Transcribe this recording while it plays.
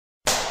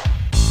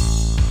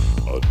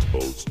A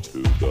toast to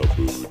the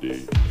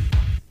booty.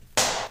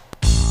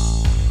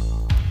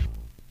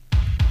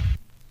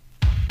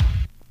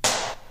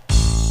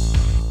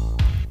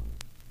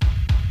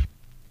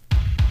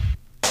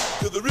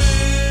 To the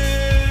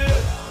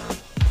red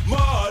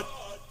mud.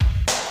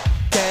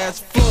 Cash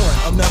flowing,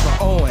 I'm never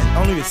owing,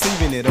 only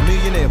receiving it, a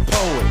millionaire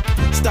poet.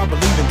 Stop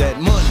believing that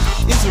money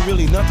isn't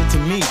really nothing to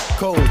me.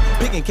 Cold,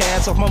 picking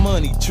cash off my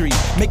money tree,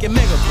 making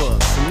mega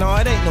bucks. No,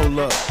 it ain't no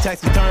luck.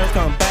 Tax returns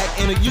come back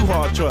in a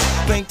U-Haul truck.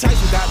 Think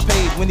Tyson got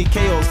paid when he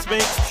KO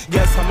Spinks?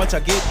 Guess how much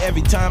I get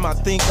every time I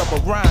think up a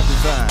rhyme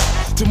design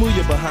to move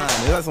you behind.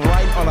 As I'm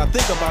writing, all I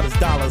think about is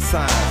dollar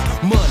signs.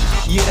 Money,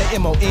 yeah, that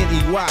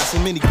M-O-N-E-Y. So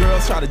many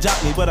girls try to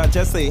jock me, but I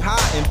just say hi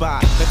and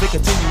bye. If they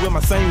continue with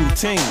my same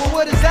routine. Well,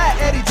 what is that,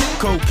 Eddie G?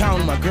 Cold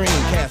counting my green,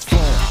 cash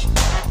flowing.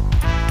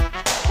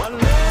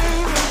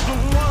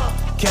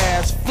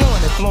 Cash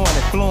flowing and flowing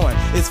and flowing.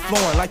 It's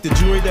flowing like the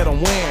jewelry that I'm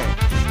wearing.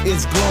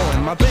 It's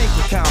glowing. My bank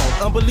account,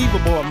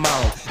 unbelievable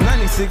amount.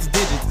 96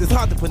 digits, it's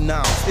hard to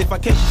pronounce. If I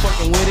catch you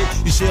fucking with it,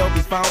 you shall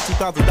be found.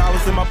 $2,000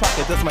 in my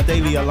pocket, that's my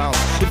daily allowance.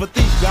 If a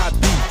thief got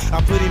beef,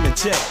 I put him in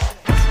check.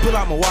 Pull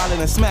out my wallet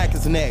and smack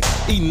his neck.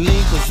 Eating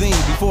lean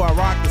cuisine before I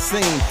rock the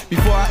scene.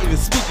 Before I even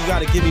speak, you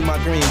gotta give me my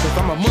green. Cause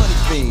I'm a money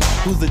fiend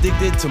who's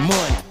addicted to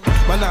money.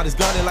 My knot is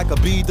guarded like a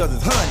bee does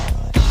its honey.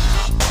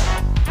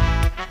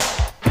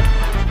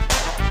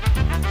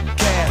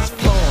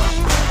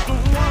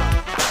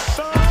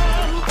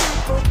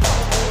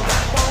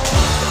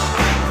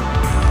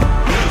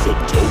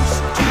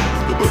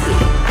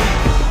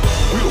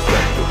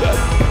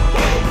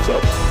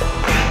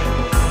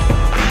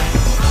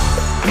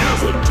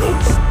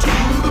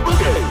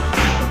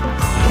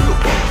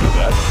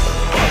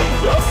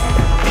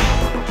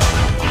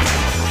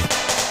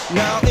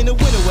 Now in the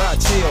winter where I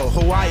chill,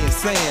 Hawaiian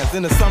sands.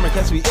 In the summer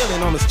catch me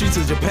illin' on the streets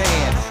of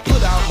Japan.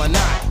 Put out my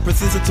knot,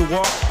 persisted to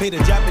walk. Paid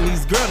a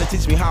Japanese girl to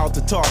teach me how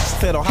to talk. She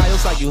said Ohio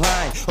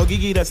Sakuhain,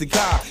 Ogigi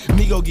Dasika,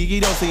 Migo Gigi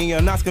Dosi,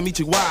 and Naska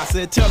Michiwa. I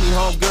said, tell me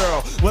home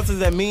girl, what does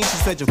that mean? She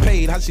said you're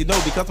paid. How'd she know?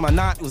 Because my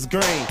knot was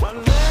green.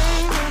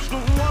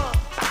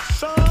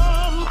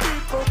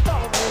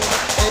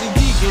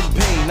 Getting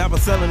paid, now I'm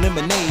selling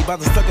lemonade by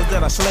the suckers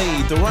that I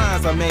slayed. The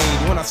rhymes I made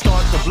when I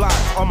start the block,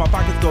 all my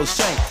pockets go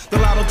shank. The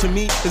lotto to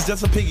me is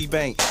just a piggy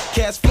bank.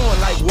 Cash flowing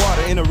like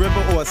water in a river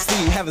or a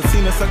sea. Haven't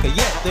seen a sucker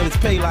yet that is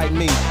paid like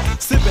me.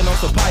 Sipping on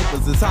some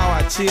pipers is how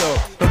I chill.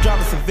 Don't drive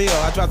a Seville,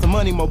 I drive the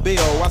money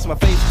mobile. Wash my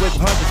face with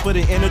hundreds, put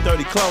it in the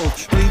dirty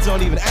clothes. Please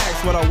don't even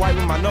ask what I wipe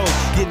with my nose.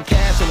 Getting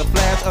cash in a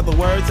flash, other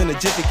words in a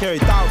jiffy. Carry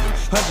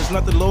thousands, hundreds,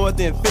 nothing lower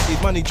than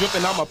 50. Money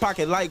dripping out my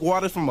pocket like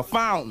water from a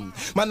fountain.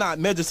 My knot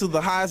measures to the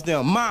highest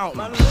damn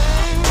mountain.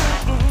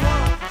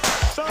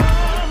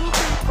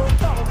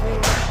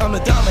 I'm the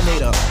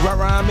dominator,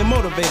 rhyme and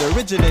motivator,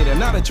 originator,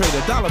 not a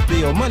trader, dollar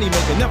bill, money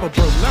maker, never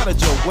broke, not a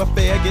joke,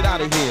 welfare, get out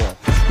of here.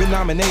 Been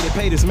nominated,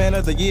 paid as man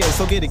of the year,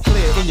 so get it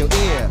clear in your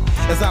ear,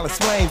 as I'll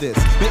explain this.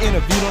 Been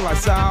interviewed on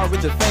Lifestyle,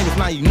 rich and famous,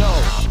 now you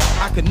know,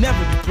 I could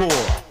never be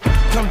poor.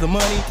 Come to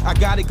money, I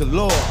got it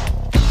galore.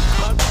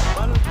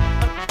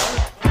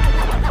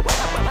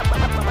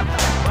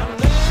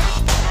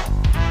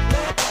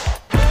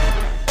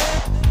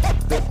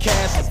 The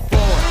cash is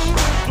flowing.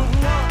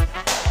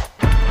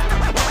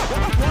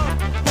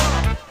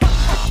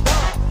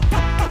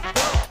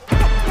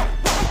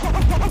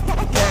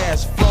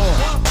 Cash flowing.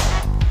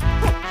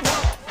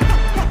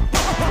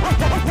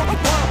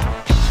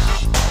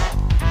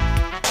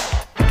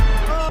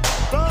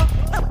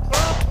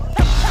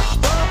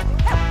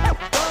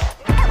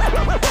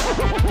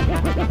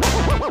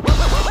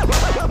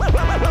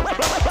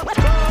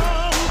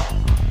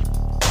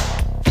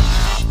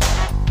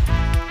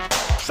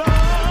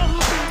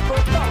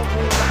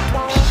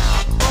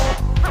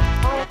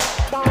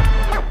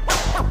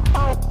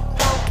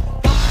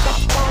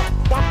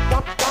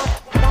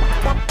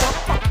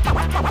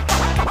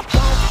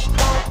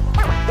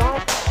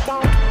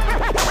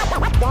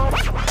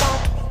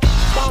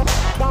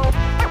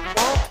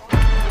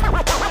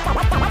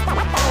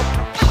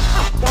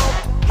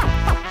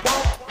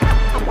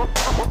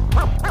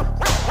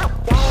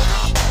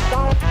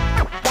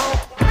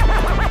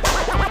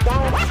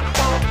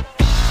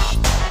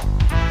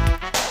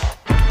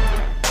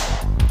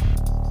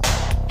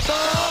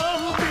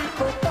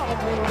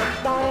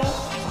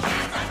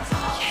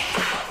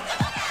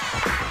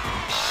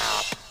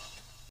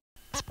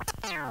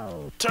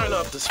 Turn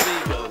up the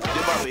speakers,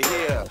 you're about to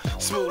hear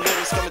smooth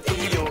lyrics coming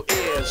through your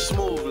ears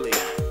smoothly.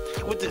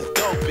 With this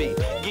dope beat,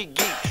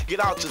 get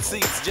out your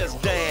seats,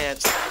 just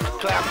dance,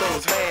 clap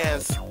those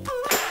hands.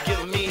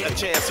 Give me a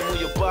chance to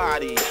move your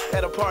body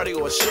at a party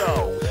or a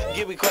show.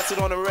 Get requested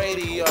on the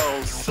radio,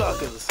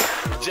 suckers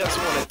just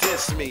wanna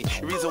diss me.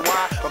 Reason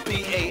why I'm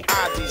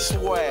P-A-I-D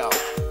swell.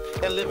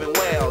 And living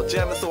well,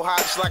 jamming so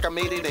hot it's like I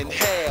made it in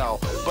hell.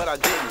 But I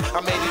didn't,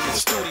 I made it in the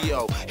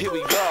studio. Here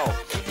we go,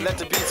 let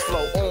the beats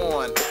flow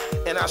on.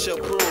 And I shall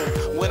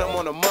prove when I'm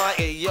on the mic,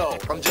 hey yo,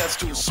 I'm just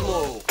too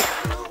smooth.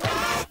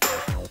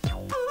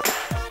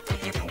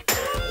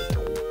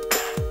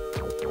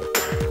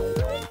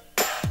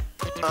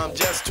 I'm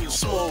just too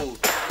smooth.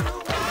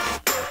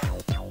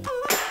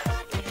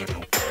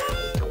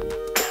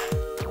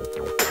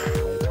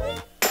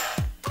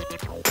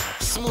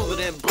 Smoother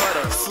than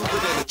butter, smoother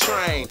than a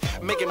train.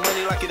 Making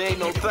money like it ain't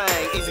no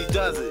thing. Easy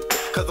does it,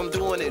 cause I'm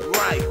doing it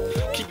right.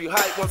 Keep you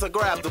hype once I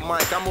grab the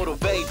mic, I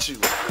motivate you.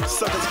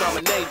 Suckers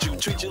dominate you,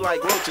 treat you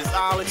like roaches,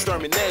 I'll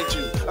exterminate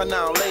you,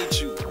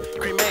 annihilate you,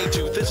 cremate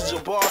you. This is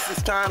your boss,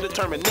 it's time to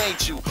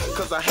terminate you.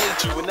 Cause I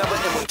hate you and never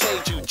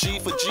imitate you. G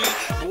for G,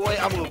 boy,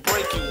 I will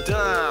break you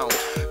down.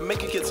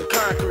 Make you get some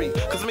concrete,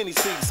 cause many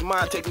seeks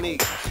my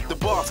technique. The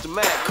boss, the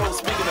Mac, code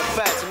speaking of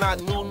facts.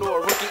 Not new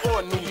nor rookie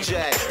or new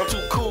jack. I'm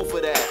too cool for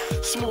that,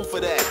 smooth for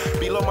that.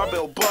 Below my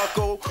belt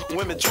buckle,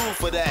 women true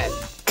for that.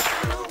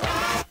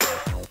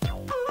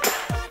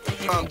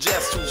 I'm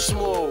just too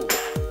smooth.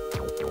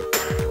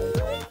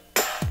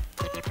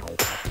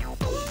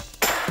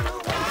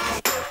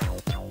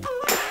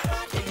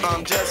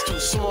 I'm just too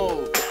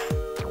smooth.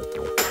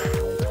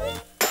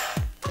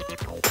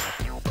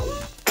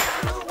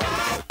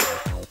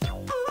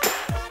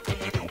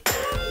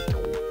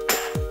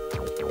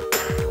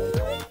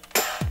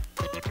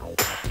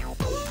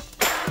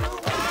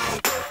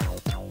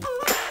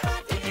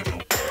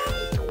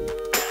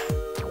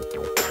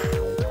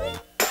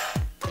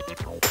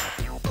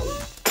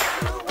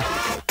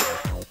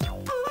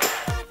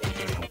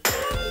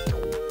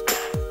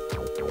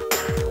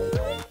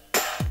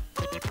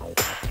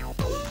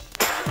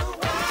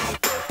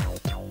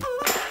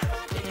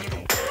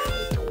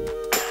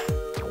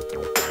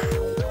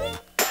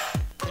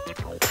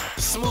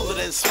 Smoother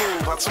than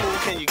smooth, how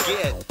smooth can you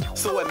get?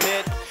 So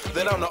admit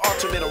that I'm the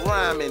ultimate of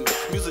rhyming.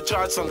 Music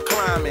charts I'm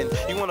climbing.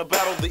 You wanna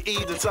battle the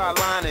E, then start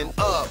lining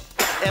up.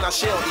 And I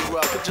shall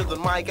erupt, picture the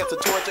mic at the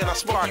torch and I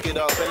spark it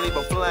up and leave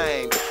a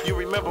flame. You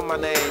remember my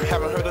name,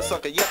 haven't heard a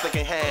sucker yet that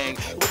can hang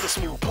with a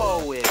smooth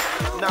poet.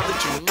 Now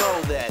that you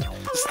know that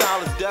the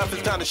style is deaf,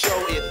 it's time to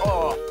show it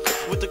off.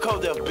 With the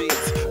code-deaf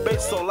beats,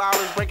 bass so loud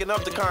it's breaking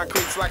up the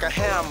concretes like a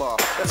hammer.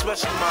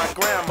 Especially my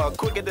grandma,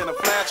 quicker than a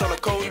flash on a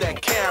Kodak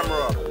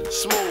camera.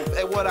 Smooth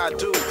at what I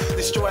do,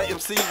 destroy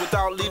MC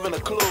without leaving a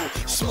clue.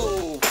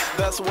 Smooth,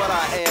 that's what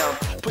I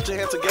am. Put your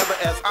hands together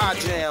as I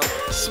jam.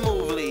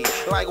 Smoothly,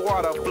 like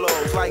water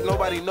flows, like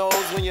nobody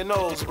knows when your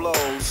nose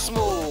blows.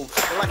 Smooth,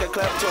 like a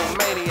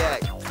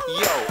kleptomaniac.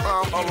 Yo,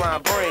 I'm a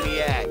rhyme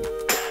brainiac.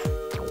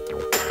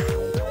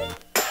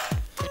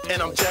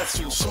 And I'm just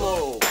too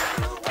smooth.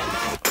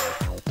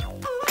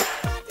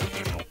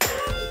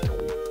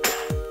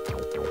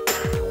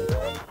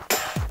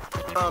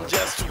 I'm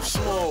just too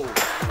smooth.